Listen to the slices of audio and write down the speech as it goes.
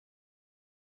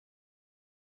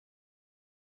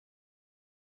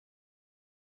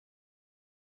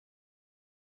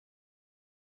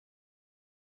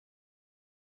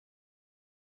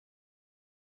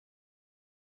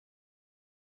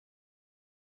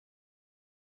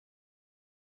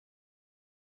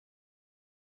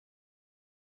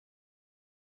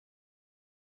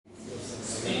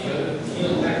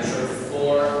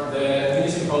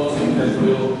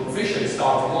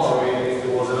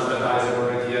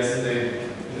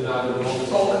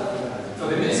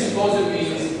symposium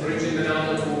is bridging the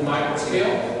nano to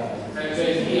microscale, and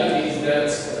the idea is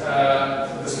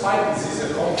that despite this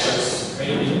is a conference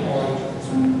maybe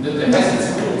on the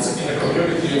hesitant in a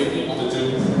community of people that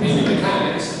do mainly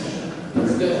mechanics,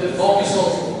 the focus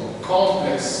on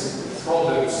complex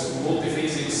problems,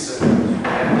 multi-physics,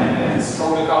 and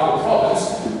strongly coupled problems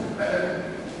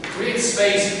creates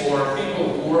space for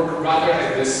people who work rather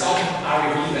at the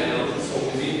sub-REV level, so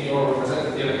within your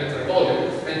representative elementary volume,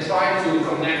 and try to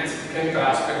connect chemical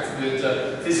aspects with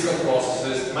physical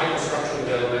processes, microstructural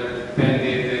development, and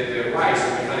the rise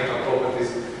of mechanical properties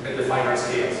at the finer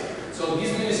scales. So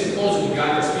this mini symposium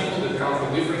gathers people that come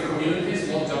from different communities,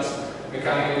 not just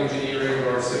mechanical engineering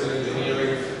or civil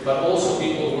engineering, but also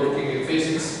people working in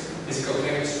physics, physical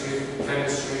chemistry,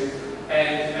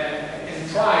 and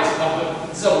tries, but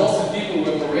these are mostly people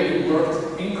who have already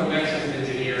worked in connection with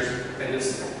engineers and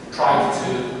just try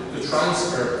to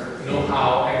transfer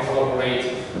know-how and collaborate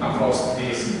across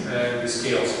these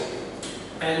scales.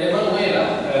 And Emanuela,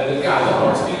 the Gado,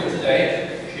 our speaker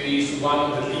today, she is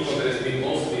one of the people that has been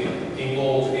mostly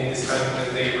involved in this kind of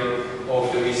endeavor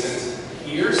over the recent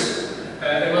years.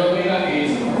 Emanuela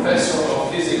is a professor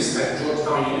of physics at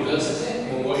Georgetown University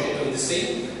in Washington,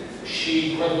 D.C.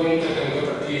 She graduated and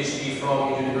got a PhD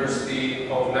from University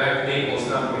of Naples,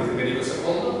 Federico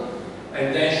II,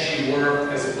 and then she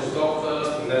worked as a postdoc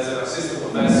first and as an assistant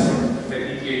professor at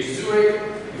ETH Zurich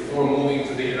before moving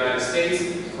to the United States,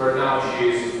 where now she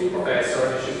is a full professor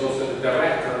and she's also the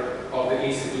director of the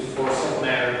Institute for Solid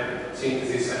Matter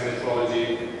Synthesis and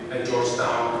Metrology at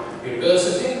Georgetown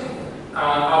University.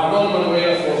 I've known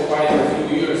Emanuela for quite a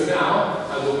few years now,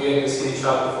 although we haven't seen each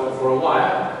other for a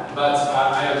while. But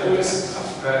I have always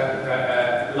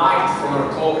liked from her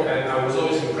talk, and I was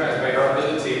always impressed by her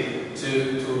ability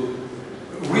to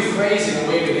rephrase in a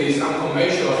way that is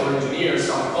unconventional for engineers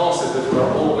some concepts that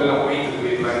we're all well acquainted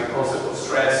with, like the concept of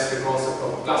stress, the concept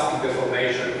of plastic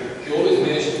deformation. She always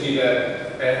managed to give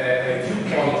a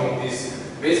viewpoint on this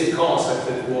basic concept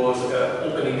that was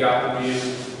opening up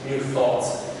new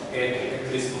thoughts,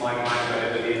 at least in my mind, but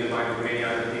I believe the mind of many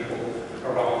other people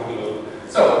around the globe.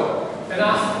 So,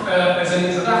 enough as an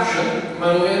introduction.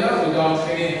 Emanuela, without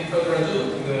any further ado,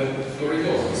 the floor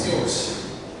is yours.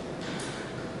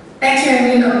 Thank you,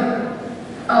 Enrico.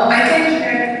 Oh, I can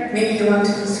hear. Maybe you want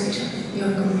to switch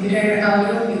your computer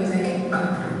audio because I can.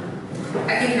 Oh,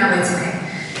 I think now it's okay.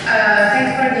 Thank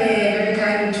you for the very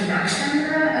kind introduction,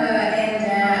 and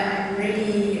I'm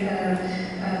really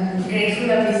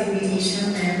grateful of this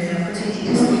invitation and the opportunity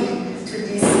to speak to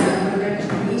this brilliant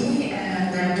community.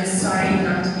 And I'm just sorry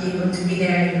not to be able to be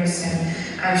there in person.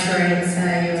 I'm sure it's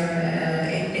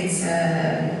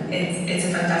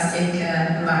a fantastic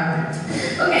environment.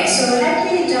 Okay, so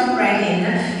let me jump right in.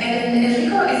 And as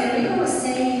Enrico was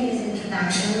saying in his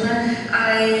introduction,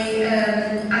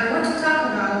 I want to talk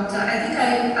about. I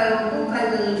hope I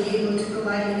will be able to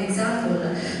provide an example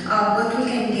of what we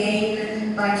can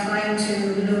gain by trying to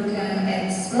look at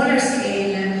smaller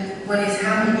scale what is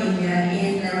happening in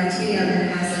a material that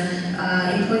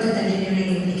has important engineering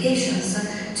implications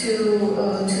to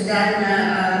then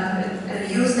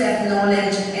use that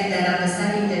knowledge and that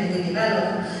understanding that we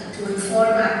develop to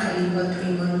inform actually what we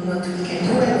can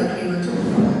do and what we want to do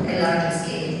at larger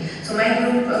scale. So my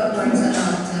group works a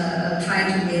lot trying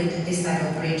to build this type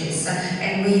of bridges,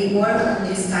 and we work on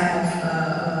this type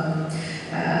of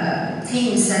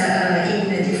themes in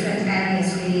different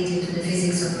areas related to the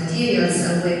physics of materials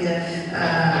with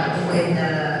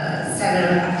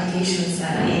several applications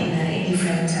in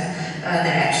different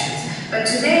directions. But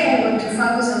today I want to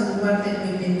focus on the work that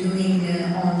we've been doing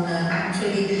on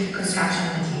actually construction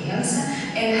materials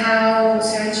and how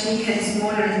searching at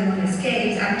smaller and smaller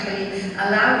scales actually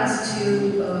allow us to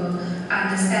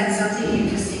understand something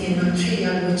interesting and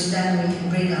non-trivial, which then we can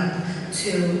bring up to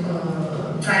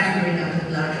try to bring up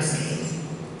at larger scales.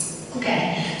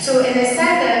 Okay, so as I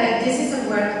said, this is a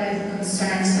work that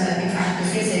concerns, in fact, the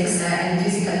physics and the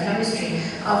physical chemistry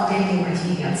of building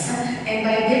materials. And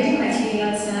by building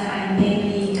materials, I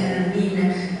mainly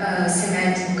mean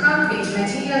cement and concrete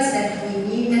materials that we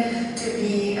need to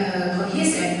be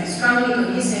cohesive, strongly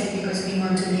cohesive, because we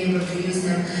want to be able to use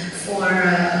them for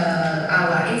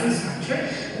our infrastructure.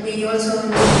 We also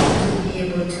need to be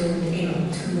able to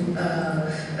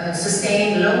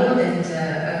sustain load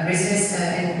and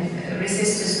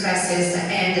resist to stresses,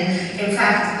 and in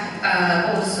fact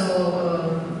also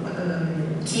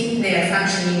keep their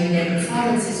functioning and their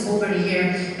performances over a year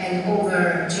and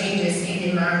over changes in the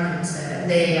environment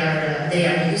they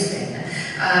are used in.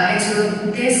 And so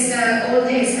this, all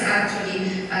this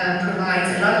actually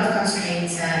provides a lot of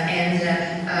constraints and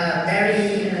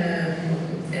very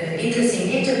interesting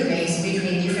interplay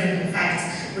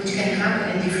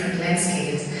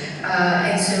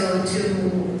and so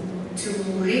to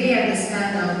really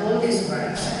understand how all this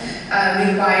works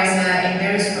requires a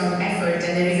very strong effort,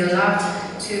 and there is a lot of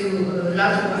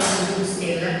work to do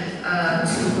still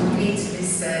to complete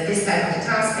this type of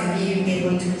task and being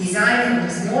able to design from the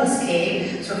small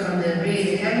scale, so from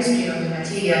the chemistry of the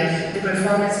material, the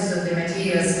performances of the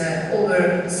materials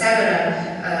over several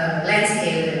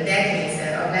decades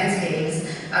of landscapes,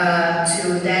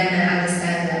 to then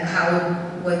understand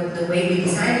what the way we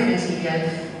design the material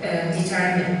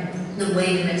determine the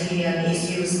way the material is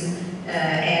used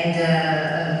and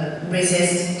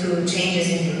resist to changes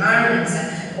in the environment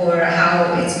or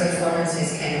how its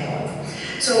performances can evolve.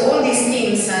 So all these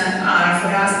things are for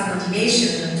us the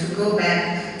motivation to go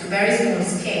back to very small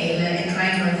scale and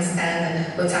try to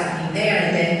understand what's happening there,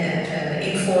 and then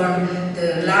inform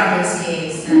the larger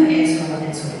scales and so on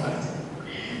and so forth.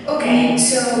 Okay,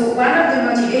 so one of the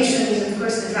motivations is of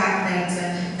course the fact that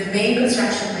the main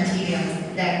construction material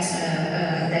that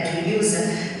we use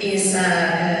is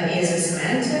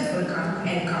cement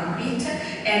and concrete,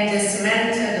 and the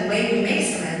cement, the way we make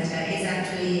cement is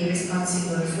actually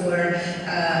responsible for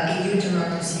a huge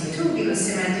amount of CO2, because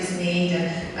cement is made,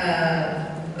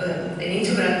 an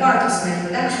integral part of cement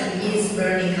production is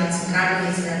burning calcium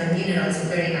carbonate and other minerals at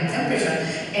very high temperature,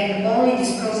 and only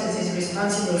this process is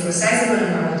responsible for a sizable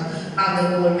amount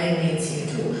of the whole man-made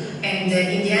CO2. And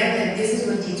in the end, this is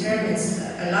what determines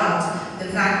a lot the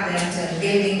fact that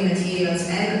building materials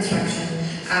and construction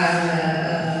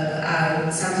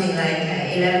are something like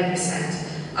 11%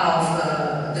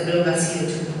 of the global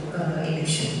CO2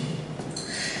 emission.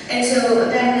 And so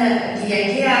then the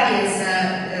idea is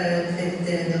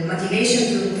the motivation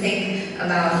to think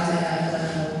about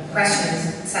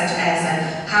questions such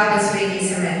as how does really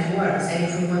cement works, and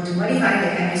if we want to modify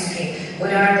the chemistry,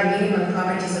 what are the minimum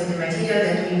properties of the material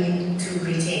that we need to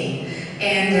retain,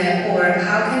 and or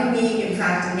how can we in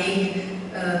fact make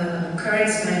current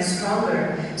cement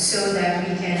stronger so that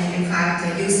we can in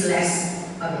fact use less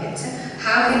of it.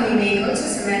 How can we make also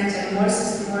cement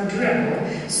more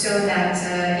durable, so that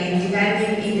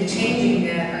depending in the changing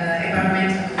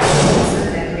environmental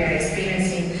conditions that we are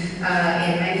experiencing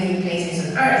in many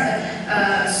places on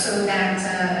Earth, so that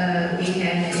we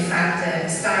can in fact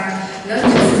start not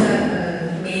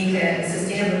just make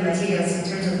sustainable materials in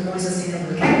terms of more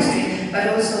sustainable chemistry, but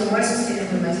also more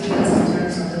sustainable materials in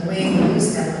terms of the way we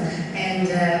use them, and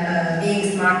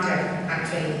being smarter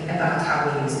actually about how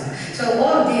we use them. So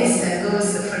all this goes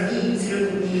for me through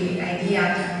the idea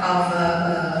of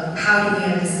how do we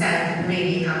understand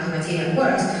really how the material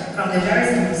works from the very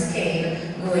simple scale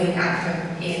going up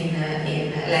in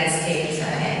landscapes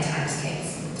and time scales.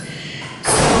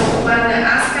 So one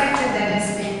aspect that has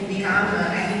become,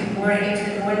 I think, more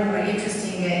and more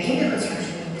interesting in the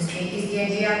construction industry is the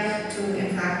idea to, in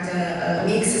fact,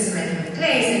 mix cement with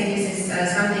clays, and this is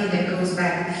something that goes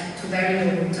back to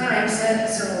very old times,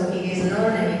 so it is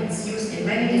known and it's used in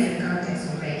many different contexts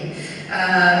already.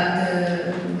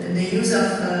 The use of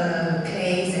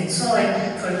clays and soil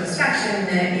for construction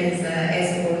is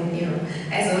as old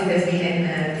as we can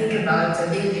think about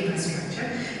building infrastructure,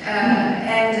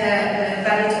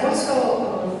 but it also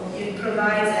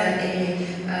provides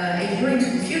a view into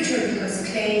the future, because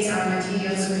clays are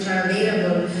materials which are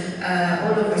available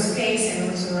all over space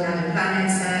and also on other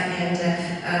planets and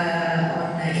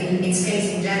in space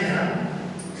in general.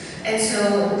 And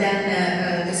so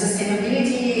then the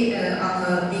sustainability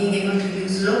of being able to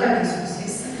use local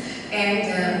resources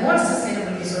and more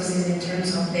sustainable resources in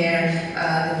terms of the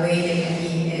way they can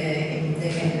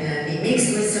be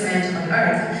mixed with cement on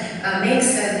Earth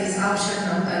makes this option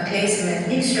of clay cement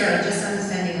mixture, just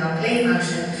understanding how clay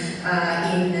function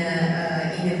in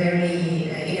a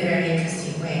very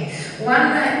interesting way.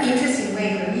 One interesting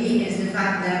way for me is the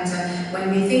fact that when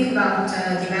we think about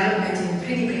development in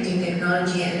 3D printing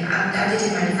technology and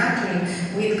additive manufacturing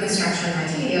with construction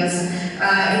materials,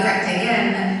 in fact, again,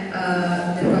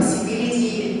 the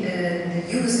possibility, the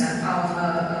use of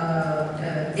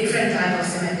different type of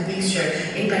cement mixture,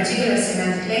 in particular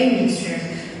cement clay mixture,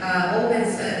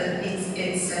 opens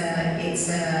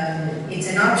it's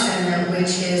an option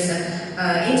which is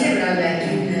integral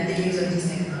in the use of these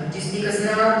technologies, because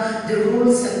now the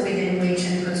rules within which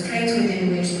and constraints within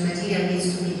which the material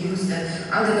needs to be used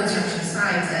on the construction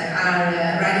sites are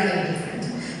radically different.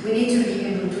 We need to be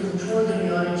able to control the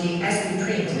rheology as we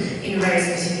print in a very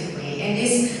specific way, and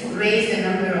this raised a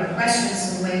number of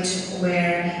questions for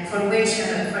which,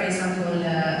 for example,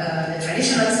 the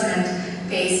traditional cement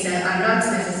paste are not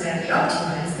necessarily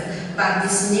optimized, but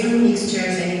these new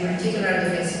mixtures, and in particular the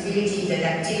flexibility, the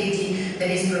ductility that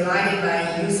is provided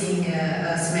by using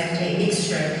a cement clay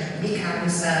mixture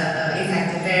becomes, in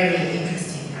fact, very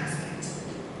interesting.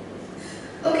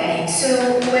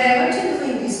 so what I want to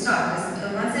do in this talk is,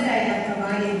 once that I have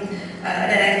provided,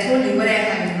 that I told you what I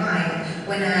have in mind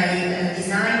when I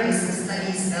designed these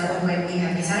studies, or when we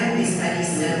have designed these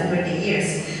studies over the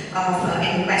years of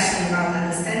any question about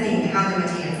understanding how the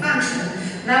material function,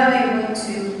 now I want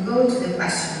to go to the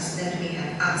questions that we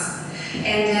have asked.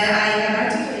 And I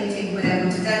have articulated what I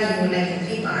want to tell you like in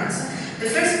 3 parts. The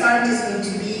first part is going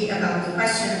to be about the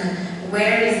question,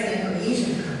 where is the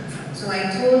cohesion coming from? So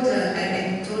I told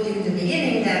you in the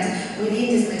beginning that we need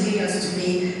these materials to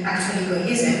be actually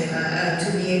cohesive,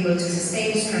 to be able to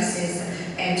sustain stresses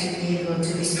and to be able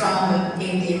to be strong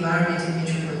in the environment in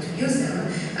which we want to use them.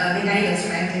 Mechanical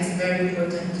strength is a very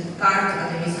important part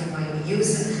of the reason why we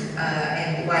use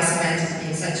and why cement has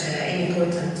been such an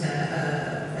important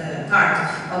part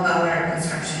of our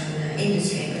construction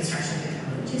industry and construction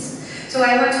technologies. So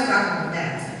I want to talk about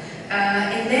that.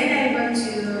 And then I want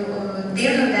to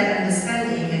build on that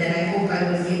understanding that I hope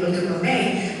I will be able to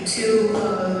convey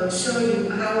to show you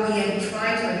how we have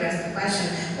tried to address the question.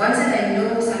 Once that I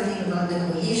know something about the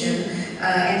cohesion,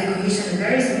 and the cohesion at a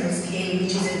very small scale,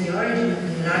 which is at the origin of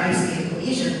the larger scale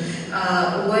cohesion,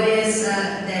 what is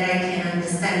that I can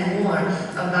understand more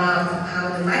about how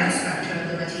the microstructure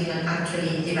of the material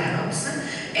actually develops.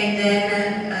 And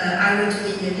then I will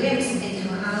give you a glimpse into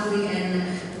how we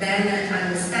can then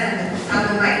understand how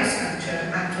the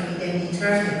microstructure actually then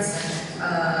determines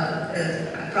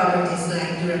properties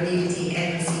like durability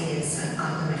and resilience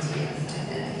of the material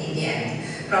in the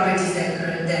end. Properties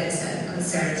that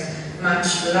concern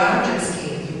much larger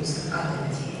scale use of the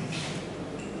material.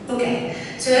 Okay,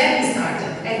 so let me start.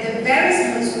 At the very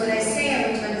small, so when I say I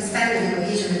want to understand the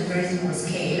cohesion at very small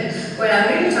scale, well,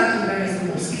 I'm really talking very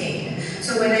small scale.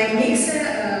 So when I mix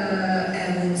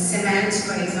cement,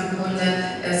 for example,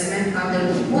 cement powder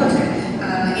with water,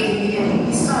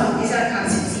 immediately dissolved. These are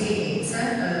calcium silicates,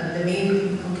 the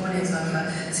main components of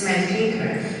cement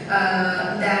clinker,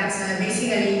 that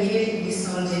basically immediately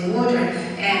dissolved in water.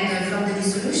 And from the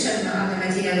dissolution of the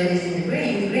material that is in the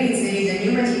grains, there is a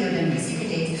new material that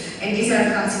precipitates, and these are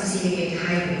calcium silicate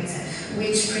hydrates,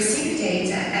 which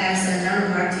precipitate as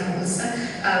nanoparticles,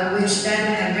 which then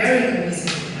have very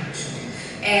cohesive interaction.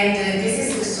 And this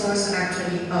is the source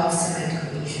actually of cement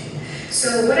cohesion.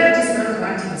 So what are these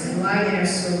nanoparticles and why they are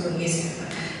so cohesive?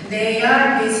 They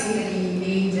are basically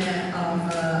made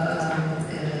of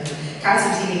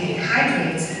calcium silicate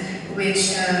hydrates,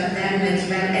 which then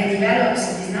develops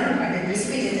these nanoparticles, that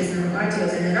precipitate these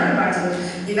nanoparticles, and the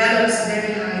nanoparticle develops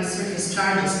very high surface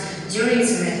charges during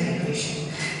cement migration.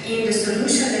 In the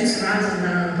solution that surrounds the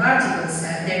nanoparticles,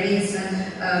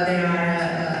 there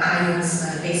are ions,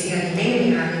 basically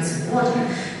mainly ions in water,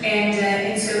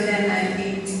 and so then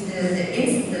the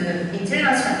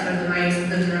internal structure of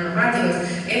the nanoparticles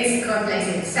is complex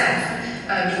itself,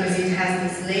 because it has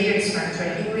this layered structure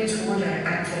in which water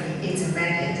actually is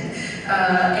embedded,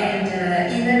 and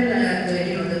even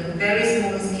the very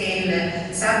small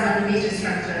scale sub-nanometer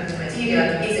structure of the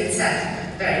material is itself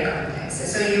very complex.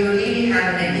 So you really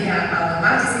have an idea of a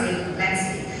multi-scale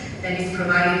complexity that is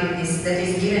provided in this, that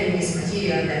is given in this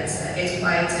material that is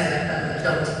quite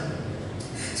daunting.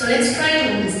 So let's try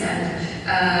to understand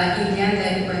in the end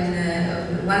that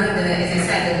when one of the, as I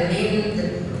said,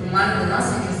 one of the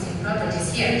most interesting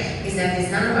properties here is that these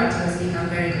nanoparticles become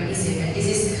very cohesive, and this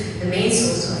is the main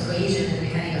source of cohesion and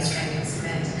mechanical strength of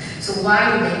cement. So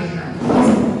why do they become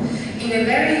cohesive? In a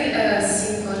very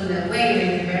simple way,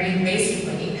 in a very basic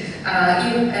way,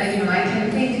 I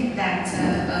can think that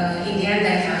in the end I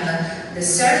have the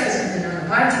surface of the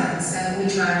nanoparticles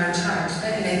which are charged,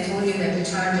 and I told you that the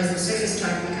surface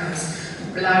charge becomes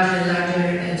larger and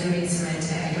larger during cement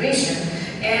hydration.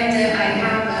 And I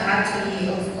have actually,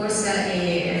 of course,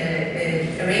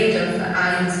 a range of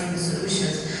ions in the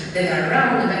solutions that are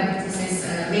around, but this is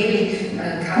mainly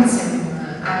calcium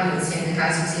ions and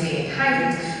calcium silicate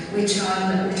hydrate, which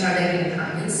are derivative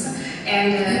ions,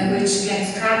 and which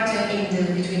get trapped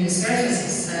between the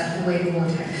surfaces with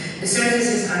water. The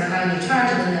surfaces are highly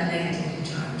charged and not negatively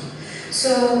charged.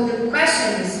 So the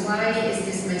question is, why is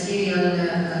this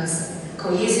material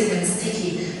cohesive and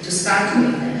sticky to start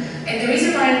with? And the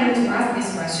reason why I want to ask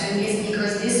this question is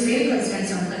because this really concerns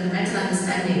some fundamental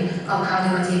understanding of how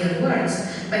the material works.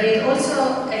 But it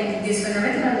also, and this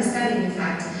fundamental understanding, in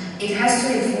fact, it has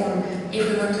to inform if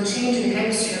we want to change the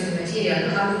chemistry of the material,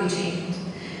 how do we change it?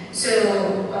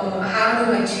 So how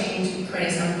do I change, for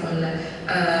example,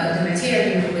 the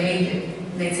material in a way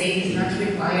that, let's say, it is not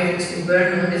required to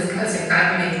burn all this calcium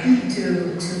carbonate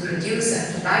to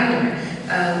produce a binder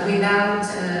without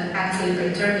actually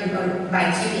perturbing or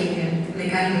by keeping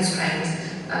mechanical strength,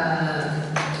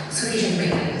 sufficient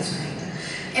mechanical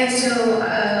strength. And so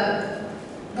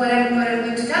what I'm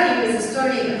going to tell you is a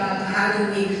story about how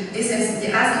do we,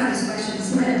 asking this question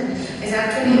this minute is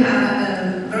actually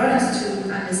brought us to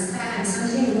understand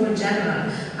something more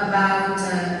general about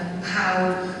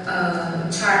how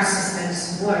charge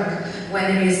systems work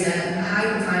when there is a high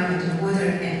confinement of water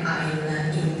and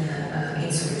ion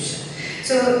in solution.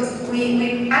 So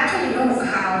we actually know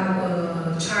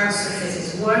how charged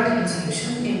surfaces work in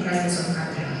solution in presence of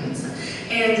counter ions.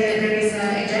 And there is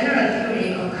a general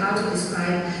theory of how to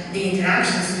describe the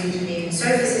interactions between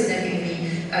surfaces that can be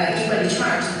equally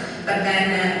charged, but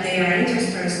then they are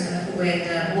interspersed with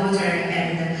water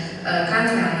and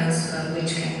counter ions,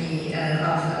 which can be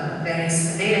of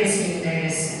various valency,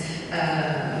 various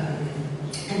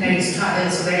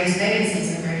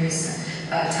valencies and various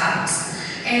types.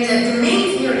 And the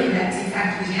main theory that, in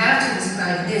fact, we have to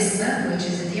describe this, which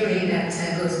is a theory that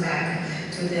goes back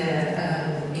to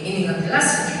the beginning of the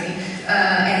last century,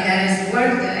 and that has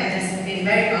worked and has been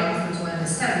very powerful to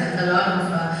understand a lot of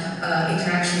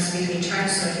interactions between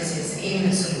charged surfaces in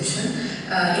a solution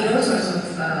in all sorts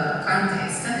of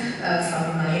contexts,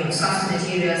 from soft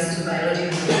materials to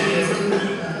biological materials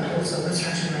to also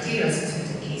construction materials in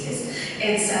certain cases.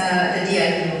 It's the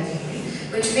Alghero theory,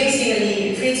 which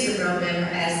basically treats the problem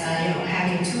as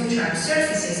having two charged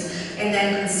surfaces and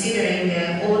then considering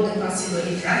all the possible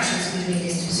interactions between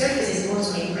these two surfaces,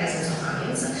 also in presence of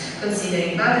ions,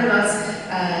 considering van der Waals,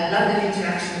 London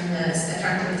interaction,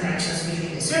 attractive interactions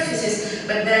between the surfaces,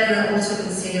 but then also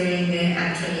considering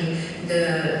actually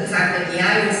the fact that the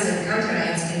ions and counter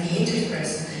ions can be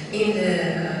interspersed in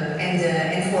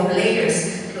and form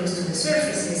layers close to the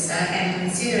surfaces, and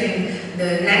considering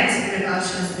the net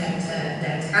repulsions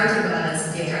that counterbalance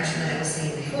the attraction that I was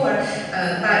saying before,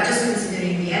 but just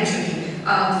considering the entropy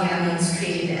of the ions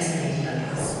treated as an ideal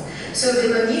gas. So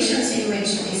the conditions in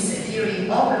which this theory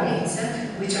operates,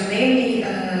 which are mainly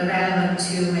relevant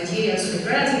to materials with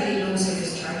relatively low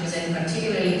surface charges and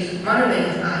particularly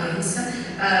monovalent ions,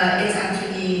 is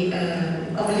actually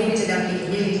of limited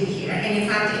applicability here, and in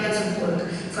fact it doesn't work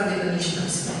for the condition of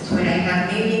cement, where I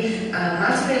have maybe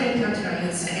multivalent counter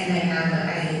ions and I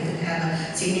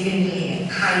have significantly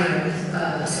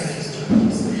higher surface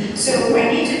charges. So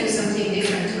I need to do something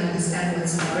different to understand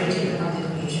what's the origin of the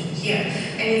condition here.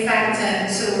 And in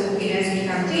fact, so it has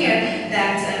become clear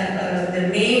that the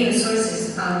main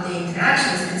sources of the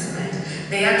interactions in cement,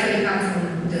 they actually come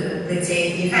from the, let's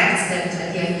say, the effects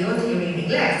that the Alghero theory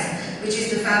neglects, which is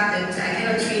the fact that I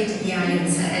cannot treat the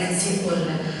ions as a simple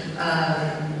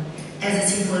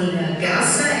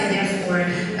gas, and therefore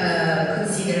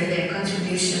consider their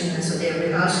contribution, so their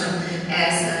repulsion,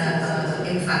 as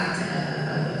in fact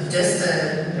just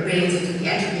related to the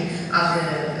entropy of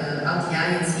the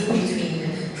ions in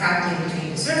between, trapped in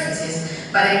between the surfaces.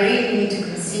 But I really need to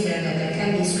consider that there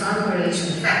can be strong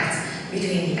correlation effects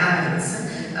between the ions,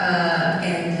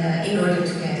 and in order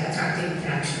to get attractive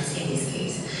interactions in this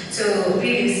case. So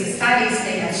previous studies,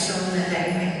 they have shown that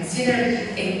if I consider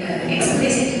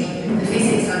explicitly the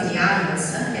physics of the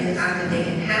ions and the fact that they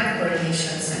can have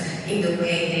correlations in the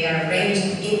way they are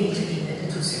arranged in between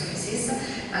the two surfaces,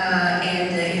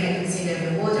 and if I consider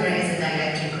the water as a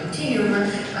dielectric continuum,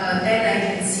 then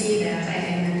I can see that I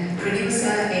can produce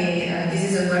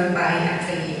this is a work by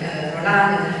actually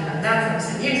Roland and Van Dam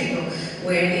from some years ago,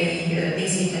 where they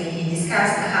basically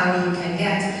discussed how you can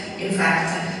get, in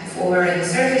fact, for the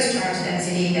surface charge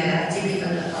density that are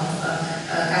typical of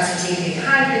calcium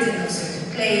hydrates in a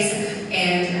certain place,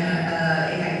 and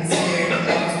if I consider the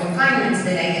type of confinements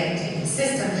that I get in the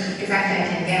system, in fact I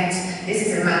can get, this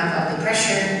is a map of the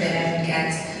pressure that I would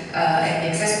get, and the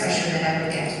excess pressure that I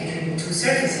would get between the two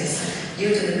surfaces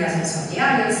due to the presence of the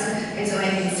ions, and so I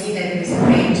can see that there is a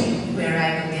range where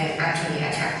I can get actually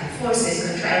attractive forces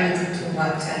contrary to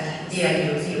what the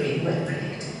Alghero theory would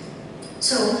predict.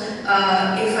 So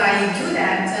if I do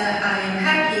that, I am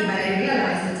happy, but I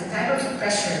realize that the type of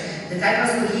pressure, the type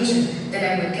of cohesion that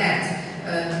I would get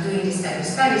doing this type of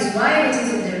studies, while it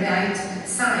is on the right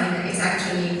side, it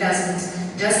actually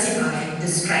doesn't justify the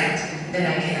strength that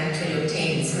I can actually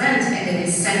obtain in cement, and it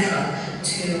is central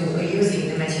to using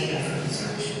the material for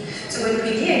construction. So what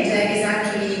we did is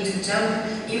actually to jump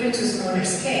even to smaller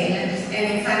scale,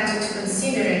 and in fact to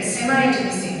consider a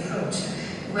semi-atomistic approach,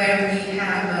 where we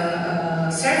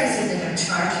have surfaces that are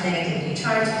charged, negatively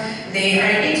charged. They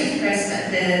are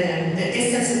interspersed, the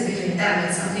distances between them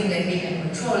is something that we can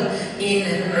control in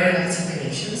numerical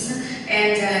simulations,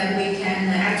 and we can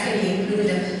actually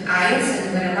include ions,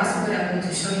 and what I'm going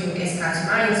to show you is calcium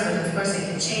ions, but of course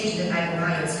I can change the type of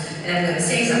ions, and I'm going to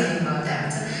say something about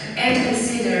that. And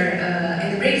consider,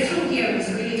 and the breakthrough here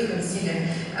is really to consider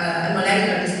a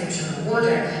molecular description of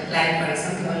water, like for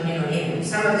example, in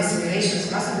some of the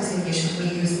simulations, most of the simulations we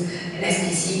use an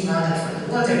SPC model for the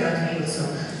water, but we also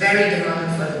vary the model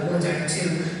for the water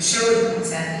to show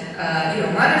that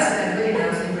models that are good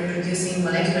enough in reproducing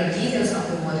molecular details of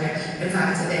the water, in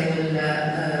fact, they will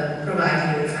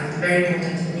provide you, in fact, very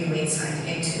important new insight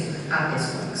into how this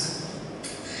works.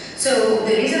 So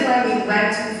the reason why we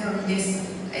went from this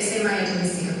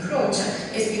semi-atomistic approach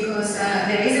is because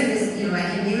there isn't this, I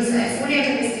can use a fully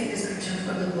atomistic description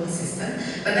for the whole system,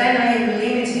 but then I am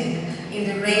limited in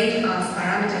the range of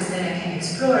parameters that I can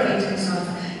explore in terms of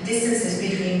distances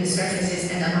between the surfaces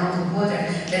and the amount of water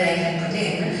that I can put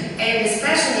in, and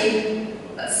especially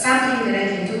sampling that I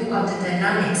can do of the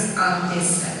dynamics of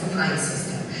this confined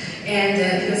system.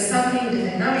 And because sampling the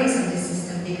dynamics of this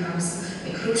system becomes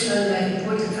a crucial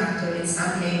important factor in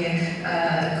sampling,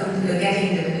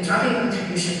 getting the entropic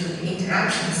contribution to the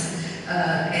interactions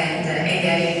and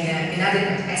getting an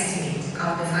adequate estimate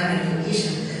of the final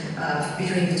cohesion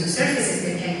between the two surfaces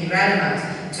that can be relevant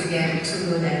to get to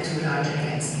go then to larger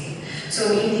density.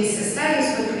 So in these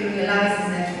studies, what we realize is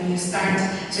that when you start,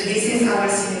 so this is our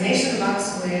simulation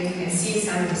box where you can see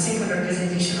some simple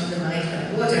representation of the molecular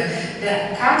water.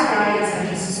 The counter ions are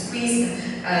just squeezed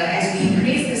as we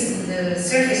increase the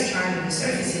surface charge of the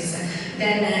surfaces,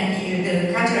 then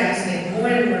the counter ions get more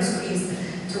and more squeezed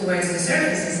towards the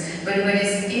surfaces. But what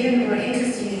is even more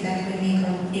interesting is that when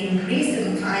we increase the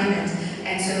confinement,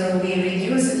 and so we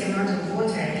reduce the amount of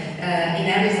water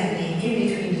inevitably in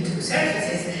between the two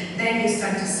surfaces, then you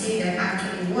start to see that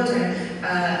actually water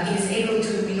is able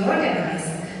to reorganize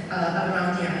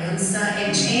around the ions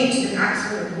and change the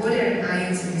maximum of water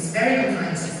ions in this very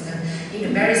confined system in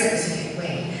a very specific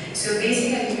way. So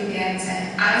basically you get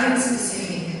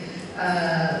ion-specific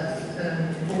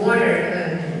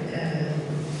water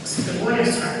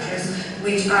structures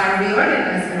which are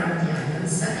reorganized around the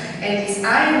ions, and these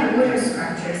ion water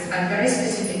structures are very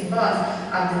specific both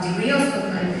of the degree of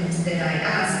confinement that I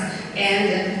ask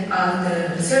and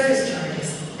of the surface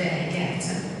charges that I get.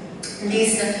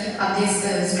 These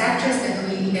structures that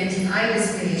we identify in the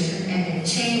simulation and then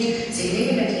change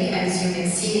significantly, as you can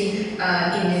see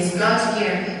in this plot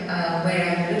here, where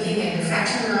I'm looking at the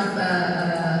fraction of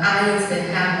ions that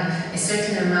have a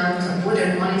certain amount of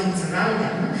water molecules around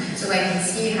them. So I can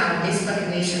see how these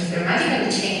populations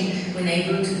dramatically change when I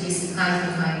go to these high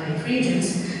confinement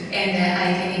regions. And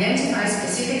I can identify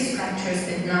specific structures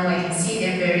that now I can see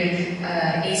they're very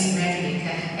asymmetric,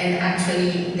 and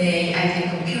actually I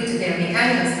can compute their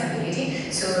mechanical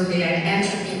stability, so their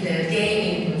entropy, the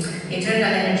gain in internal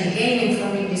energy gain in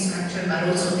forming this structure, but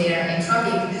also their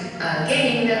entropic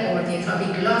gain or the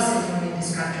entropic loss in forming the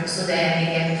structure, so that I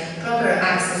get proper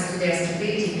access to their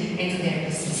stability and to their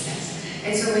persistence.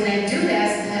 And so when I do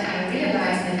that, I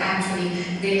realize that actually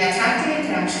the attractive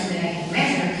interaction that I can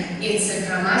measure is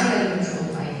dramatically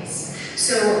controlled by this.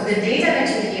 So the data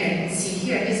that you see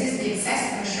here, this is the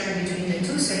excess pressure between the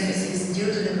two surfaces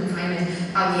due to the confinement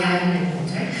of the ion and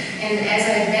water. And as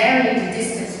I vary the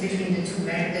distance between the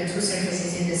two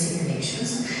surfaces in the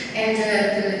simulations, and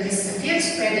this field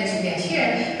spread that you get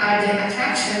here are the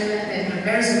attraction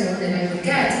reversible that I would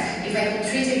get if I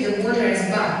treated the water as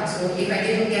bulk. So if I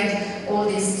didn't get all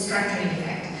this structuring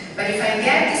effect. But if I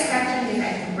get the structuring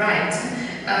effect right,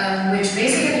 which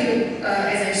basically,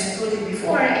 as I told you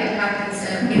before, it happens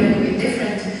even with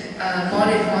different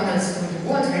models for the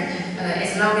water,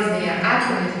 as long as they are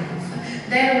accurate enough.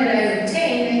 Then what I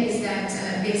obtain is that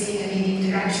basically the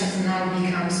interactions now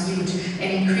becomes huge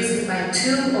and increases by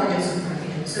 2 orders of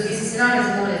magnitude. So this is not a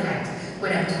small effect,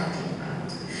 what I'm talking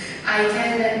about. I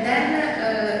can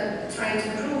then try to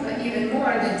prove even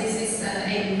more that this is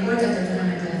an important and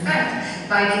fundamental effect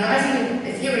by devising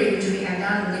a theory which we have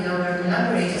done with our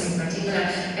collaborators, in particular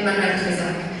Emanuela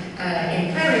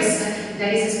in Paris,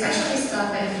 that is a specialist of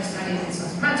electrostatic and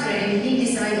soft matter, and he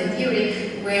designed a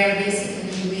theory where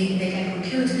basically they can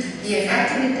compute the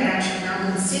effective interaction now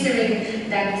considering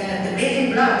that the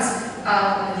building blocks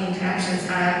of the interactions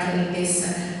are actually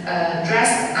these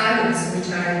dressed ions, which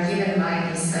are given by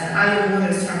this ion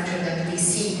water structure that we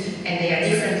see, and they are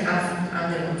different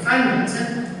under confinement,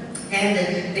 and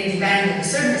they depend on the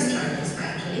surface charges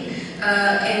actually,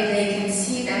 and they can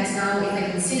see that now if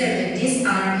I consider that these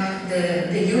are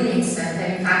the units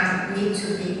that in fact need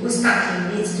to be, whose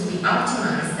packing needs to be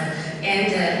optimized,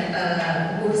 and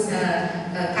whose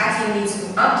packing needs to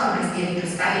optimize the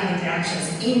electrostatic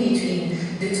interactions in between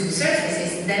the two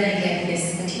surfaces, then I get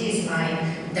this continuous line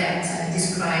that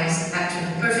describes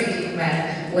actually perfectly well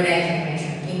what I can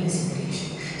measure in the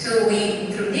simulation. So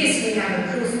through this we have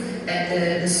a proof that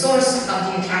the source of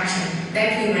the interaction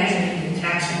that we measure in the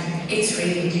interaction, it's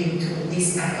really due to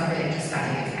this type of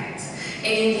electrostatic effects.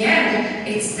 And in the end,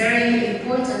 it's very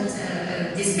important,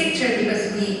 this picture,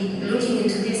 because looking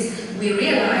into this, we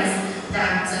realize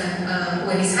that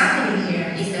what is happening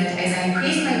here is that as I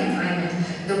increase my confinement,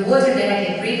 the water that I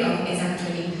get rid of is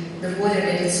actually the water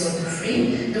that is sort of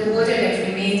free. The water that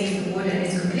remains is the water that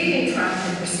is completely trapped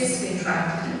and persistently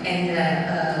trapped and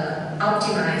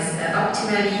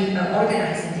optimally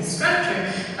organized in this structure,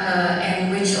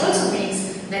 and which also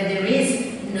means that there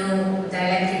is no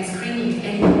dielectric screening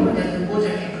anymore that the water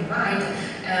can provide,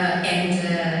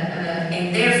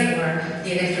 and therefore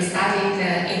the electrostatic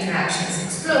interactions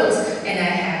explode, and I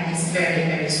have this very,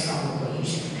 very strong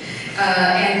cohesion.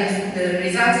 And the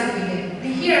results that we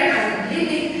get here are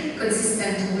completely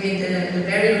consistent with the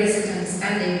very recent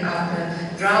understanding of the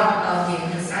drop of the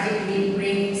electrostatic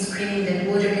screening that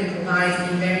water can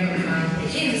provide in very confined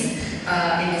regimes.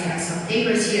 And there are some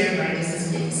papers here where this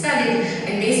has been studied,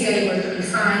 and basically what we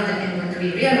find and what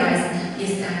we realize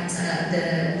is that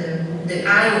the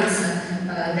ions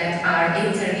that are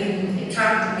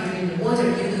trapped between the water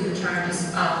due to the charges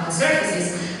of the surfaces,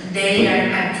 they are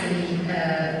actually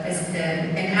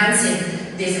enhancing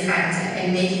this effect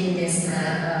and making this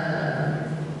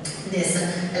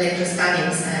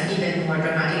electrostatics even more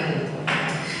dramatically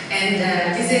important. And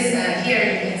this is here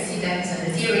you can see that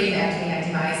the theory that we had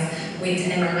devised with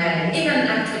M&MoCS even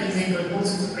actually is able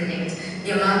also to predict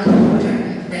the amount of water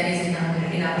that is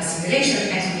in our simulation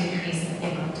as we increase the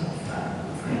amount of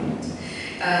confinement.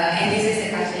 And this is a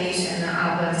calculation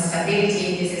of the stability.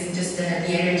 This is just the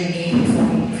energy gain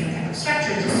forming different type of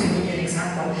structure, just to give you an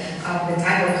example of the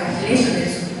type of calculation that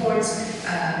supports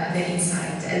the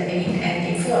insight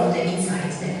and inform the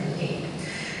insights that we gain.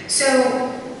 So,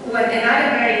 another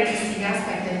very interesting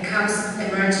aspect that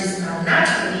emerges now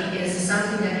naturally is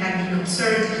something that had been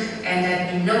observed and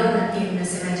had been known in the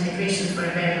cement hydration for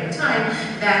a very long time,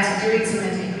 that during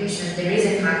cement hydration there is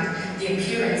in fact the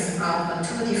appearance of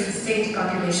two distinct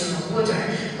populations of water,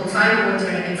 confined water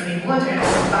and free water,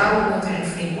 bound water and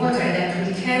free water, that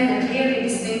we can clearly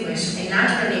distinguish and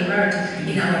naturally emerge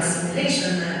in our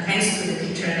simulation thanks to the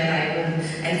picture that I will,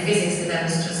 and physics that I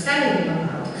was just telling you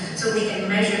about. So we can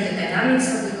measure the dynamics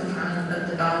of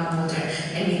the bound water,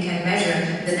 and we can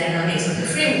measure the dynamics of the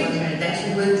free water that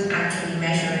you would actually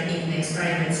measure in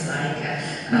experiments like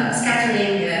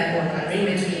scattering or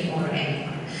calorimetry or NMR.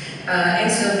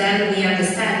 And so then we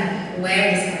understand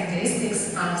where these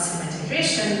characteristics of cement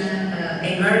hydration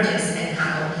emerges and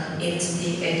how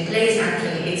it plays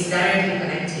actually, it's directly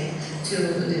connected to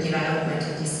the development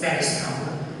of this very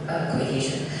strong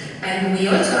cohesion. And we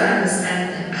also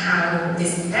understand how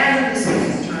this depends on the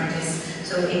surface charges.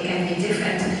 So it can be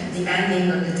different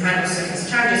depending on the type of surface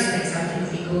charges. For example,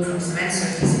 if we go from cement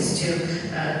surfaces to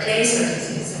clay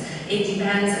surfaces, it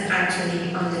depends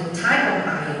actually on the type of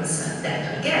ions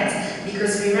that we get.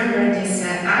 Because remember, this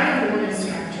ion-water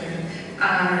structure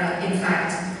are, in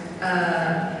fact,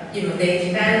 they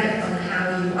depend on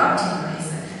how you optimize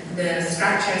the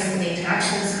structures and the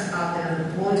interactions of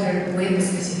the water with the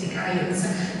specific ions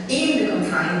in the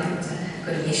confinement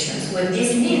conditions. What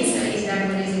this means is that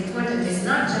what is important is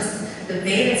not just the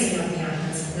valency of the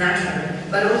ions, naturally,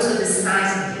 but also the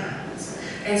size of the ions.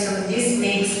 And so this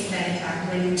makes that, in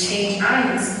fact, when you change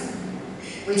ions,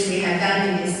 which we have done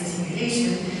in this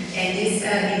simulation, and this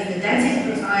is the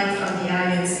density profile of the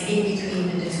ions in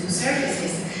between the two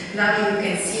surfaces. Now you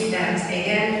can see that,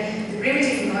 again, the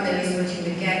primitive model is what you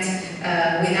would get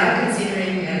without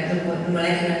considering the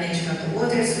molecular nature of the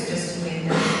water, so just with,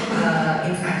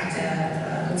 in fact,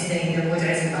 considering the water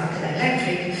as a bulk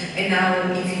dielectric. And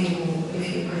now if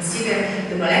you consider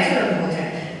the molecular water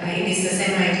in this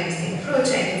semi-atomistic approach,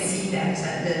 I can see that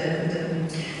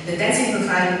the density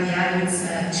profile of the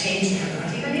ions change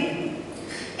dramatically,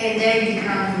 and then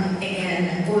become,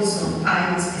 again, also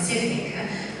ion-specific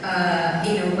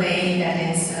in a way that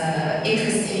is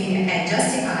interesting and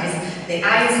justifies the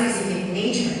ion-specific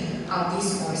nature of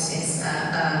these forces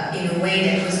in a way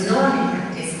that was known in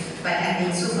practice, but had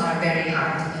been so far very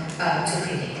hard to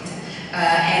predict.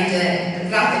 And the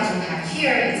graph that you have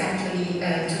here is actually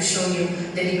to show you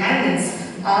the dependence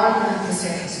on the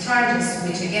surface charges,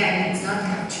 which again is not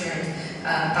captured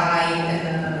by,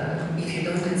 if you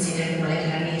don't consider the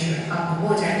molecular nature of the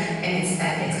water, and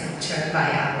instead it's captured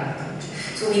by our approach.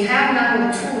 So we have now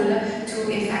a tool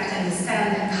to, in fact,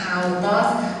 understand how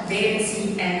both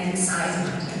valency and size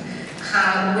matter.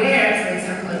 Where, for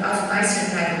example,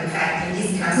 off-Meister type of effect in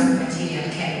this class of material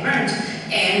can emerge,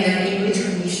 and in which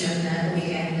condition we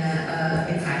can,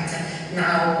 in fact,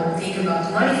 now think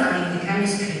about modifying the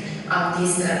chemistry of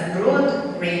this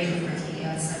broad range of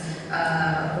materials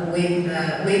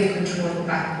with control,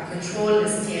 but control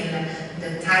still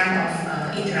the type of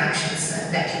interactions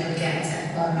that you will get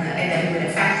on, and that will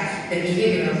affect the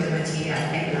behavior of the material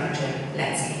at larger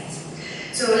landscapes.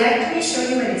 So let me show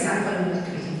you an example of what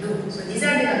we can do. So these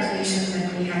are the calculations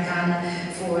that we have done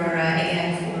for,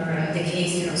 again, for the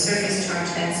case, surface charge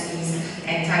densities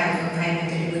and type of confinement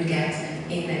that you will get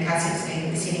in the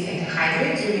calcium silicate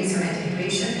hydrate during cement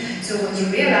integration. So what you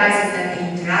realize is that the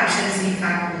interactions, in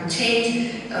fact, will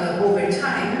change over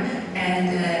time,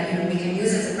 and we can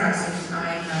use as a proxy to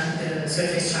find the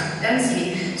surface charge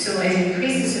density. So as you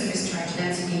increase the surface charge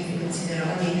density, if you consider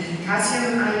only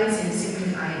calcium ions in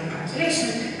simplified calculation,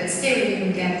 but still you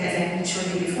will get, as I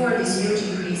showed you before, this huge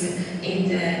increase in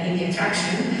the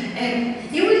attraction.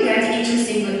 And you will get,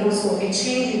 interesting, but also a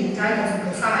change in the type of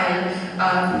profile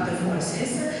of the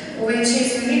forces, which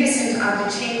is reminiscent of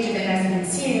the change that has been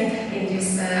seen in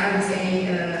this, I would say,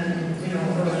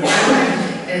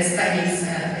 studies,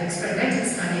 experimental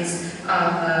studies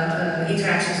of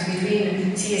interactions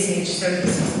between CSH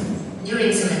surfaces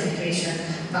during cementation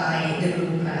by the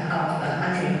group of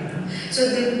Alghero. So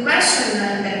the question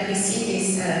that we see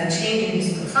this change in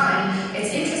this profile,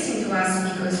 it's interesting to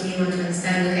us because we want to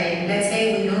understand, okay, let's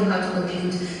say we know how to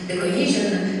compute the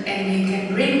cohesion, and we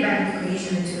can bring back the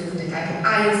cohesion to the type of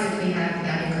ions that we have,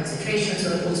 the ion concentration,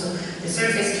 so also the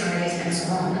surface charges and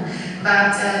so on.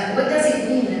 But what does it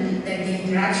mean that the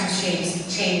interaction shapes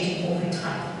change over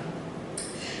time?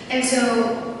 And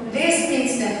so this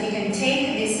means that we can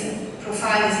take this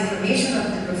profile, this information of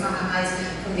the profiles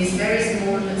from this very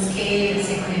small scale and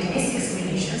second-atomistic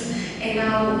simulations, and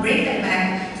now bring them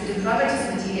back to the properties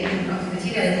of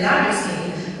material at larger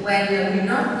scale, when we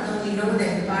not only know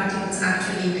that the particles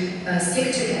actually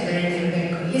stick together and they're very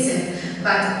cohesive,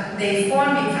 but they form,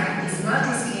 in fact, this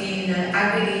multi-scale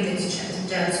aggregated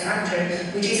gel structure,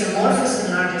 which is amorphous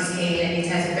on larger scale, and it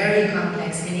has a very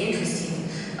complex and interesting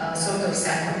sort of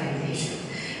self-organization.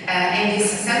 And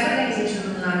this self-organization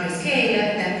on larger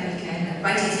scale that we can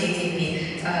quantitatively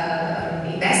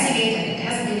investigate, and it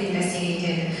has been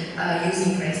investigated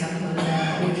using, for example,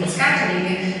 neutron scattering.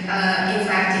 In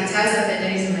fact, it tells us that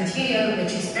there is a material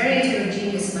which is very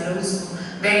heterogeneous but also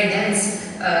very dense,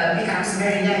 becomes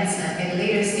very dense at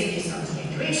later stages of the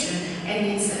integration, and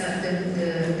it's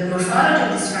the morphology of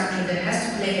the structure that has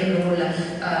to play a role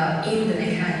in the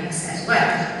mechanics as well,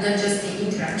 not just the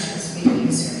interactions between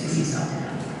the surfaces of the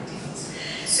nanoparticles.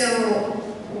 So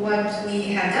what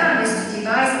we have done is to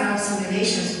devise now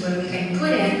simulations where we can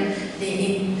put in the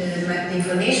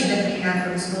information that we have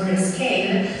from smaller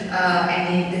scale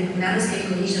and the nanoscale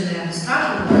cohesion that I was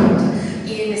talking about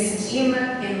in a scheme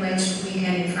in which we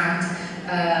can, in fact,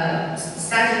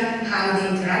 study how the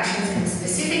interactions and the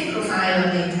specific profile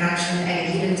of the interaction at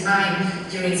a given time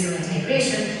during cement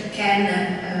integration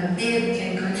can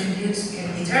contribute, can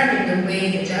determine the way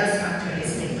the gel structure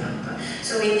is built up.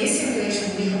 So in this simulation,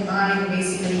 we combine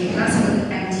basically a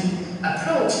classical empty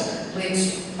approach, which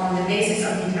on the basis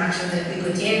of the interaction that we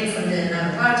put in from the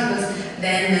nanoparticles,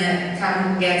 then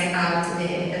gets out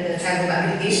the type of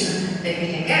aggregation that we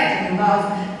can get and involve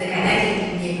the kinetic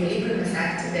and the equilibrium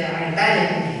effect that are embedded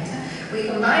in it. We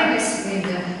combine this with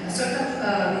a sort of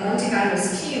Monte Carlo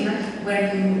scheme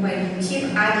where you keep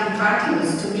adding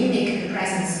particles to mimic the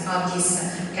presence of this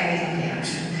chemical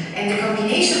reaction. And the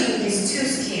combination of these two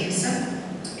schemes,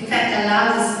 in fact,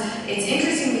 allows us, it's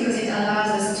interesting because it allows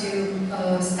us to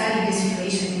study the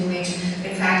situation in which,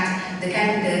 in fact, the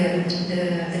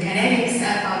kinetics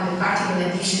of the particle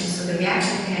addition, so the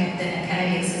reaction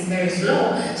kinetics is very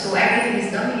slow, so everything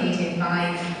is dominated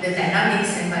by the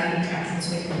dynamics and by the interactions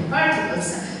with the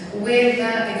particles, with, in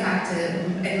fact,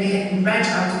 and we can branch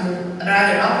out to a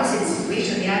rather opposite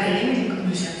situation, the other limiting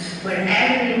condition, where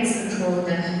everything is controlled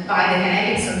by the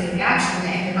kinetics of the reaction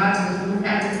and the particles move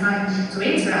at the time to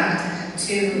interact,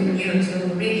 to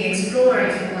really explore,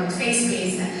 if you want, phase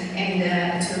space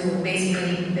and to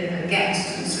basically get to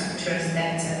the structures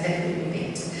that will be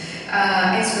built.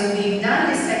 And so we've done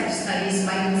this type of studies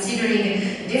by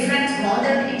considering different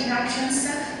model interactions,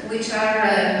 which are,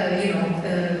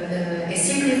 a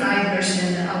simplified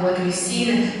version of what we've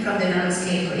seen from the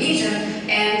nanoscale cohesion,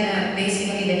 and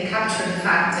basically that capture the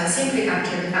fact, simply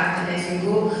capture the fact that as you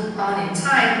go on in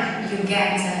time, you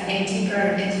get a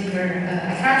deeper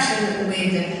attraction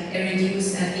with a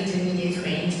reduced intermediate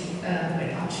range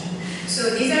repulsion. So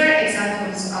these are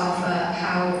examples of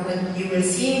how what you will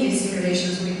see in these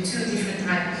simulations with two different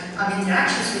types of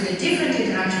interactions with a different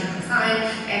interaction profile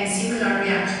and similar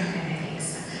reaction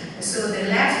kinetics. So the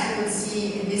left you will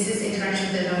see this is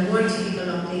interactions that are more typical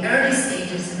of the early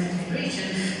stages of cement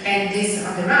integration, and this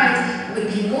on the right would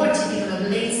be more typical of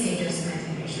late stages of cement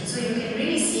integration. So you can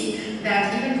really see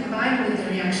that even combined with the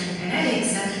reaction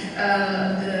kinetics,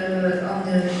 on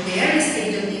the early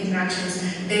stage of the interactions,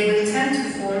 they will tend to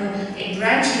form a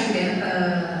branched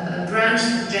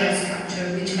gel structure,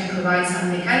 which can provide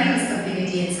some mechanical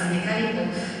stability and some mechanical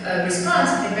response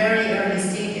at the very early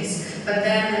stages. But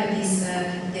then these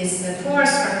pore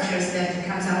structures that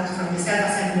comes out from the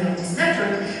self-assembly of this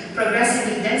network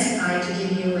progressively densify to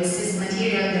give you a cis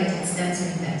material that is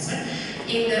denser and denser.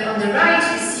 On the right,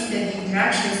 you see that the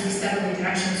interactions, these type of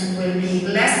interactions, will be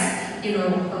less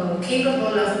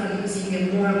capable of producing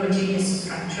a more homogeneous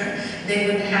structure. They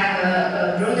would have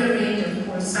a broader range of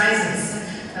pore sizes.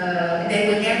 They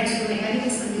will get to mechanical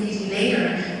stability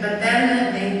later, but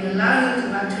then they will allow you to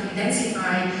actually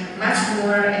densify much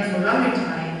more and for longer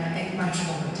time at much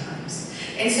longer times.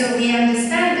 And so we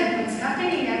understand that what's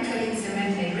happening actually in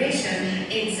cement hydration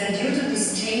is due to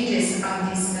these changes of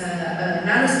this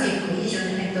nanoscale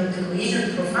cohesion and of the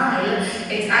cohesion profile.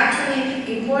 It's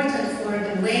actually important for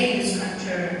the way the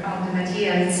structure of the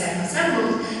material is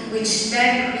self-assembled, which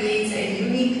then creates a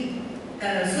unique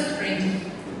footprint,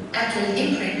 actual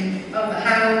imprint of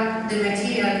how the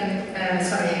material,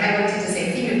 sorry, I wanted to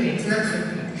say fingerprint, not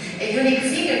footprint, a unique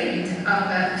fingerprint of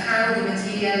how the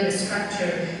material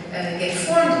structure gets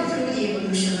formed through the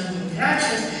evolution of the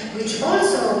interactions, which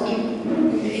also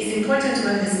is important to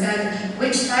understand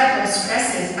which type of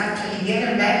stresses actually get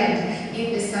embedded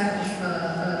in this type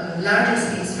of larger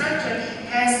scale structure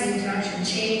as the interaction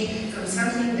change from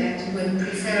something that would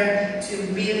prefer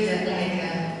to build like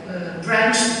a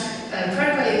branched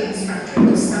percolating structure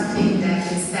to something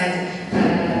that instead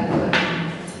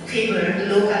favor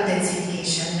local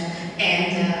densification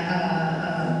and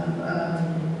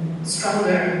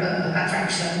stronger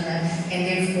attraction and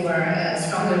therefore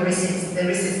stronger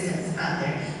resistance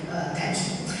under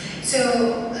tension. So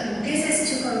this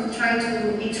is to try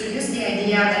to introduce the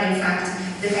idea that in fact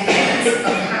the mechanics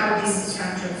of how this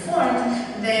structure formed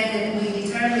then will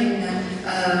determine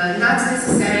not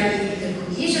necessarily the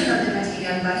cohesion of the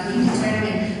material, but will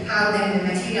determine how then the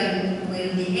material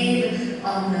will behave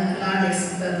on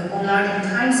larger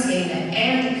time scale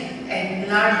and at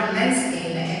larger length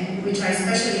scale, and which are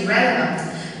especially relevant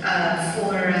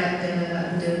for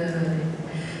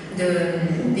the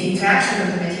interaction of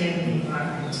the material in the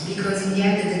environment. Because in the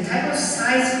end, the type of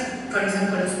size, for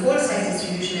example, of pore size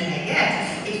distribution that I get,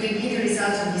 it will be the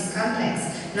result of this complex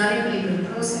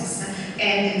non-equilibrium process.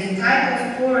 And the type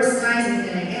of pore sizes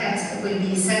that I get will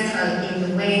be central in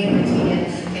the way the material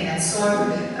can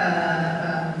absorb,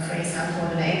 for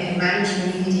example, and manage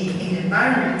humidity in the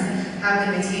environment, how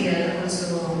the material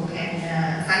also can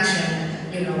function,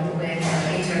 in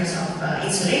terms of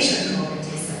insulation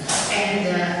properties.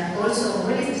 And also,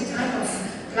 what is the type of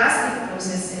plastic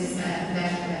processes that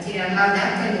the material, how that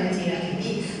kind of material can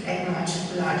be at much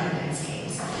larger length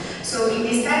scales. So in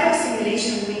this type of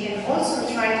simulation, we can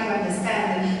also try to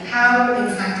understand how, in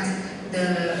fact, the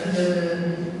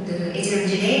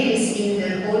heterogeneity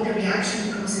in all the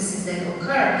reaction processes that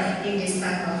occur in this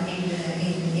type of in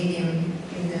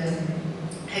the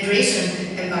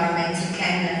hydration environment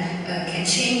can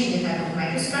change the type of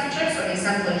microstructure. For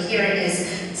example, here is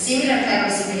similar type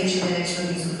of simulation that I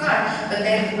showed you so far, but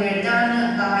then we're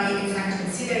done by, in fact,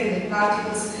 considering the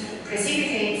particles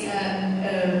precipitate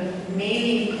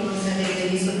mainly because there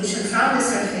is a dissolution from the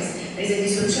surface. There is a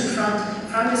dissolution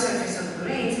from the surface of the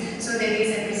grains, so there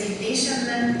is a precipitation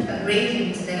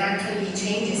gradient that actually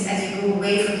changes as you go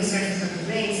away from the surface of the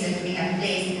grains that we have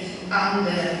placed on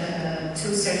the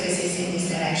two surfaces in this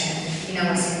direction in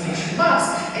our simulation box.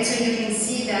 And so you can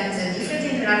see that different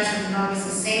interactions, not the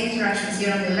same interactions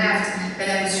here on the left that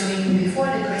I was showing you before,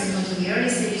 that correspond to the early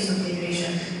stages of the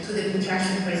iteration, to the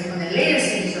interactions that correspond to the later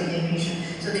stages of the iteration.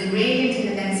 So the gradient in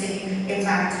the density, in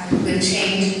fact, will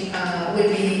change,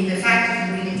 the fact of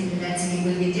the gradient in the density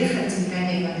will be different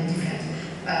depending on the different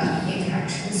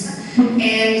interactions.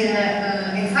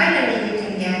 And finally, you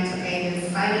can get, the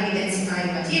finally densified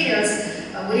materials.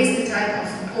 What is the type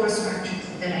of pore structure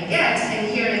that I get?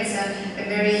 And here it's a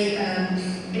very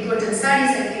important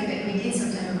studies I think that we did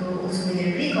some time ago also with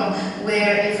Enrico,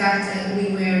 where in fact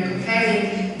we were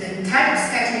comparing the type of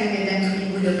scattering that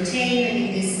we would obtain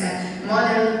in this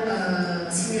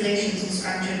model simulations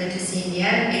structure that you see in the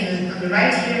end, on the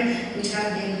right here, which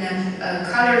have been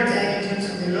colored in terms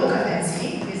of the local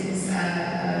density. This is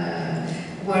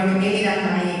work mainly done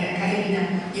by Katerina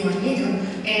Ioannidou.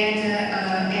 And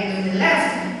on the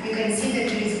left, you can see that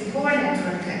there is a pore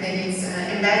network that is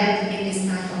embedded in this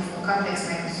type of complex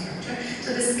microstructure.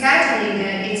 So the scattering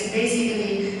is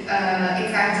basically, in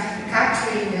fact,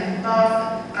 capturing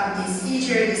above of this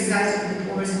feature, the size of the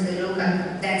pores and the local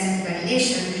density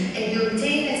variation, and you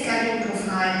obtain a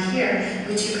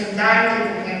directly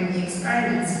compare with the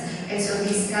experiments. And so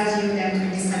this tells you that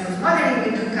with this type of modeling, we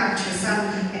do capture some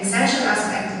essential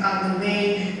aspect of the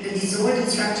way the disordered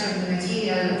structure of the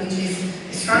material, which is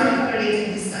strongly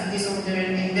correlated with this disorder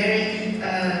and very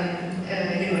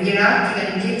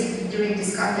hierarchically built during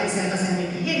this complex self-assembly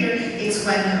behavior, it's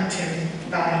well captured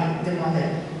by the model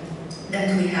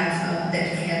that we have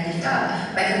built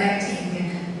up by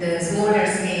connecting the smaller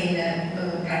scale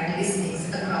characteristics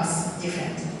across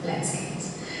different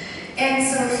landscapes. And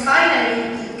so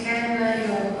finally, you can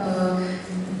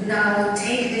now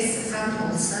take these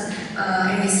samples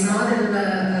and these model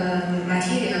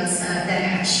materials that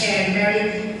have shared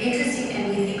very interesting and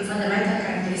we think fundamental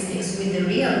characteristics with the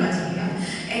real material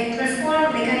and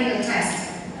perform mechanical tests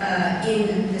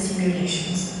in the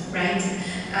simulations, right?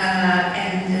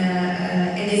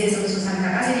 And this is also some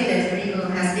capacity that Rico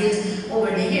has built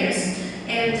over the years.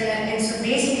 And so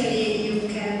basically you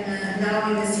can now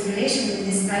in the simulation with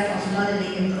this type of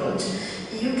modeling approach,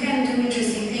 you can do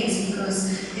interesting things because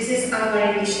this is our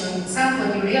initial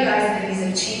sample. You realize there is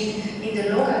a change in the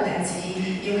local density.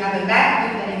 You have a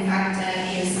backbone that in fact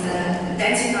is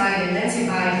densified and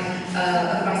densified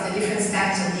across the different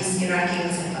steps of this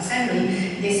hierarchical self-assembly.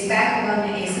 This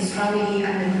backbone is strongly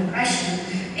under compression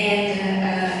and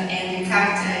in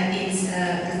fact it's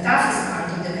the toughest part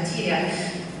of the material.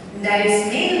 That is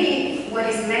mainly what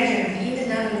is measured in the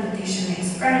nano-repetition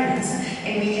experiments,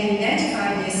 and we can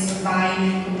identify this by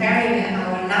comparing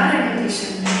our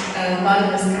nano-repetition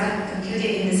models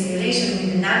computed in the simulation with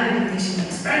the nano-repetition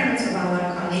experiments of our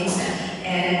colleagues at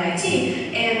MIT,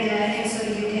 and so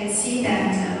you can see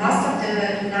that most of the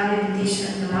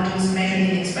nano-repetition modules measured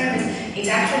in experiments, it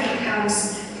actually comes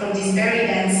from this very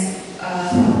dense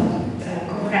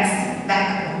compressed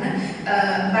backbone,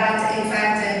 but in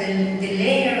fact the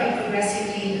layer of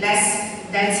progressively less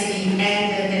density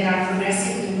and that are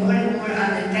progressively more and more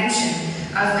under tension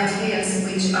of materials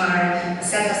which are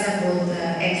self-assembled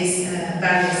at these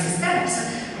various steps,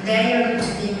 they are going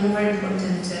to be more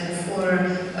important for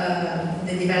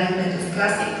the development of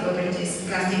plastic properties,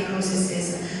 plastic processes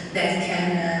that can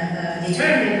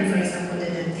determine, for example, the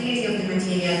ductility of the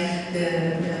material,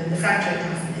 the fracture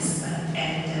toughness,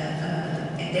 and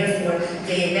therefore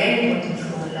play a very important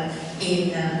role in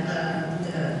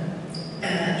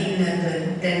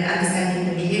understanding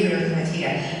the behavior of the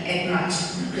material at much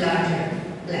larger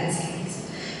landscapes.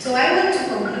 So I want to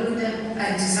conclude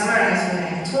and to summarize what I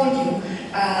have told you.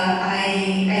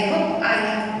 I hope I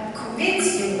have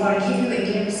convinced you or give you a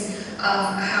glimpse of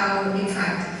how, in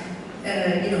fact,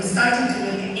 starting to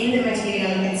look in the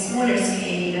material at smaller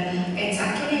scale, it's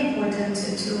actually important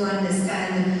to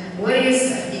understand what is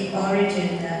the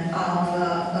origin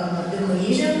of the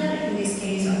cohesion, in this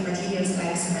case of materials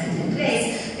like cement and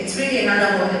glaze. It's really an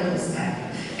unavoidable step.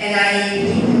 And I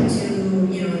need to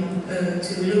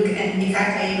look, and in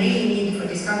fact I really need for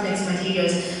these complex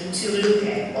materials to look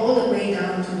at all the way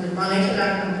down to the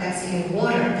molecular complexity of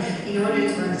water in order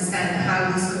to understand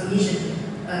how this cohesion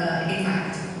in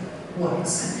fact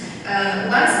works.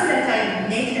 Once that I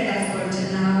make that effort,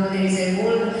 now there is a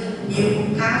whole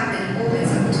new path that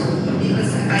opens up to me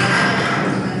because I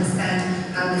want to understand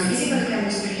how the physical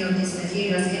chemistry of these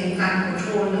materials can in fact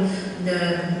control their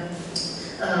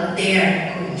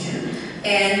cohesion.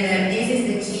 And this is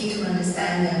the key to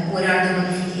understand what are the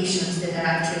modifications that are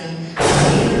actually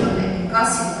available and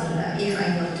possible if I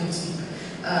want to keep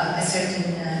a certain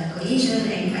cohesion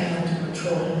and if I want to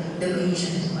control the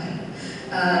cohesion as well.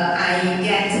 I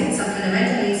get some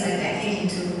fundamental insight, I think,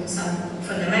 into some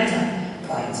fundamental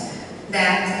points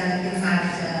that, in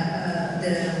fact,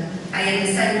 I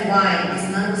understand why this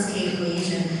nanoscale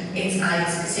cohesion is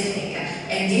specific,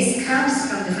 and this comes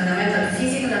from the fundamental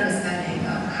physical understanding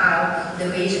of how the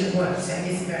cohesion works at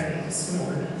these very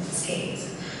small scales.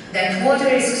 That water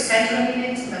is central in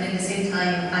it, but at the same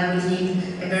time, I will need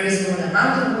a very small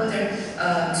amount of water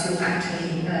to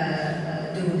actually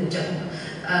do the job.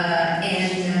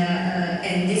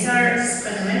 And these are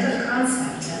fundamental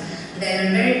concepts that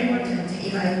are very important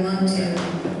if I want to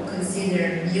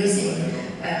consider using,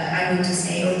 I want to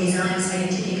say, or design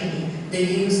scientifically the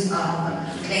use of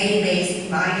clay-based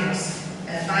binders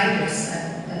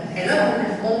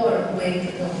alone or with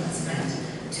performance meant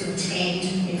to change,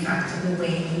 in fact, the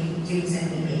way we use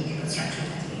and we make construction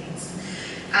materials.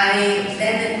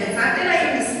 Then the fact that I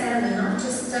understand not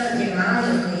just the amount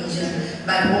of cohesion,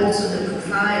 but also the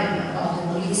profile of the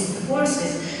cohesive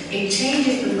forces, it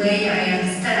changes the way I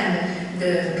understand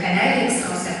the kinetics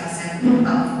of self-assembly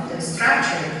of the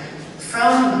structure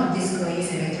from these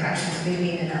cohesive interactions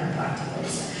between the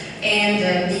nanoparticles. And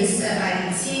this, I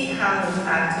can see how, in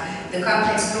fact, the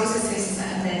complex processes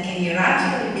that can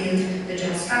hierarchically build the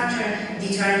just microstructure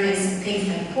determines things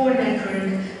like pore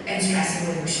network and stress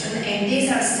evolution. And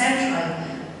these are central,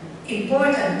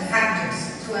 important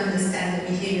factors to understand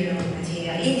the behavior of the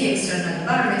material in the external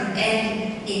environment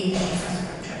and in the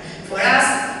infrastructure. For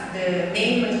us, the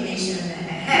main motivation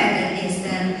ahead is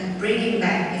then bringing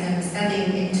back this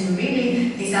understanding into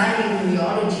really designing the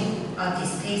rheology of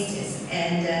these spaces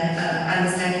and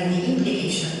understanding the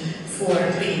implication for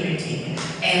 3D printing.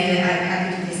 And I'm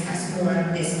happy to discuss more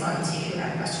on this point if you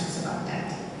have questions about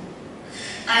that.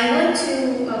 I want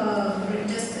to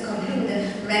just conclude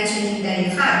mentioning that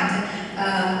in fact,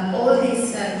 all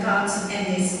these thoughts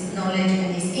and this knowledge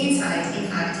and this insight, in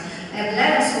fact, have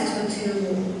led us also to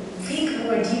think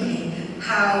more deeply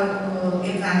how,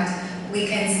 in fact, we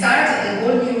can start a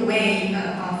whole new way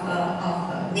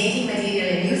of making material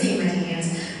and using materials,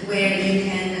 where you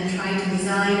can try to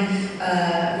design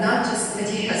not just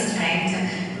material strength,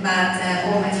 but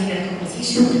or material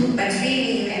composition, but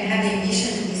really you can have the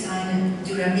ambition to design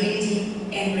durability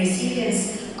and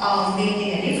resilience of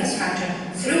building an infrastructure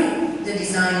through the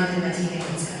design of the material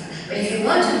itself. But if you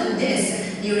want to do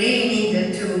this, you really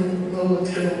need to go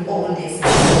through all this.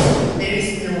 There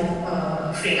is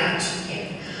no free lunch here.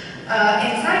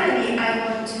 And finally, I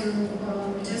want to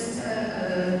just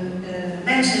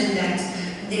mention that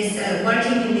this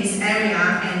working in this area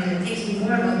and thinking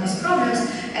more about these problems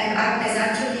has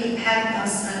actually helped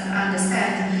us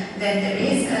understand that there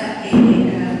is a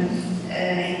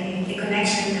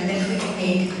connection that we can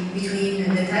make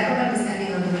between the type of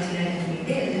understanding of the material that we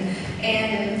build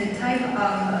and the type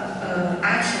of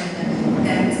action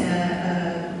that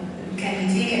can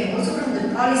be taken, also from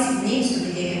the policy needs to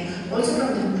be taken, also from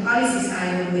the policy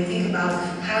side when we think about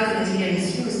how the material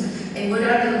is used and what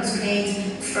are the constraints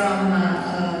from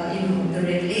the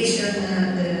regulation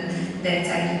that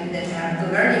are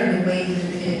governing the way the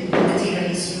material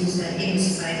is used in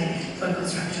society for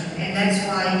construction. And that's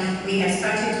why we have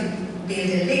started to build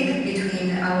a link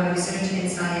between our research in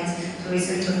science, the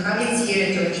research of colleagues here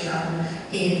at Georgetown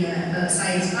in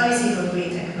science policy for green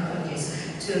technologies,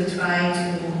 to try to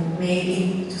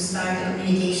maybe to start a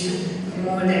communication,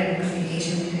 more than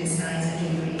communication between science and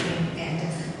engineering and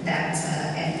that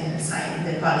and the science,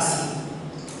 the policy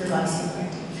part.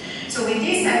 So with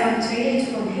this, I want really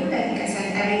to conclude. I think I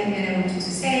said everything that I wanted to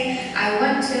say. I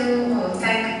want to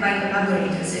thank my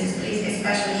collaborators,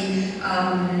 especially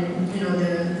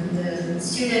the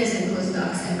students and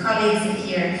postdocs and colleagues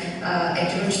here at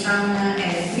Georgetown and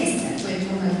at NIST, with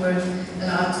whom I worked a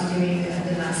lot during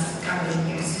the last couple of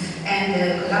years, and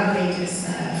the collaborators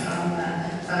from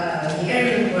the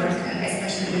early work,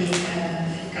 especially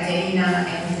Caterina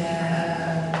and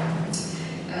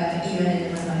even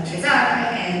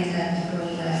and people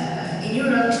in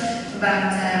Europe.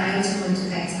 But I also want to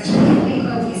thank especially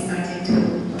Enrico. We started to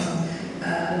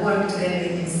work together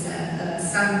with this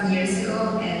some years ago,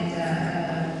 and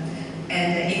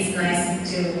it's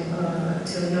nice to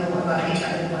know about each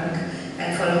other's work and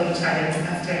follow each other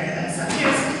after some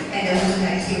years. And I want to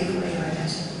thank you for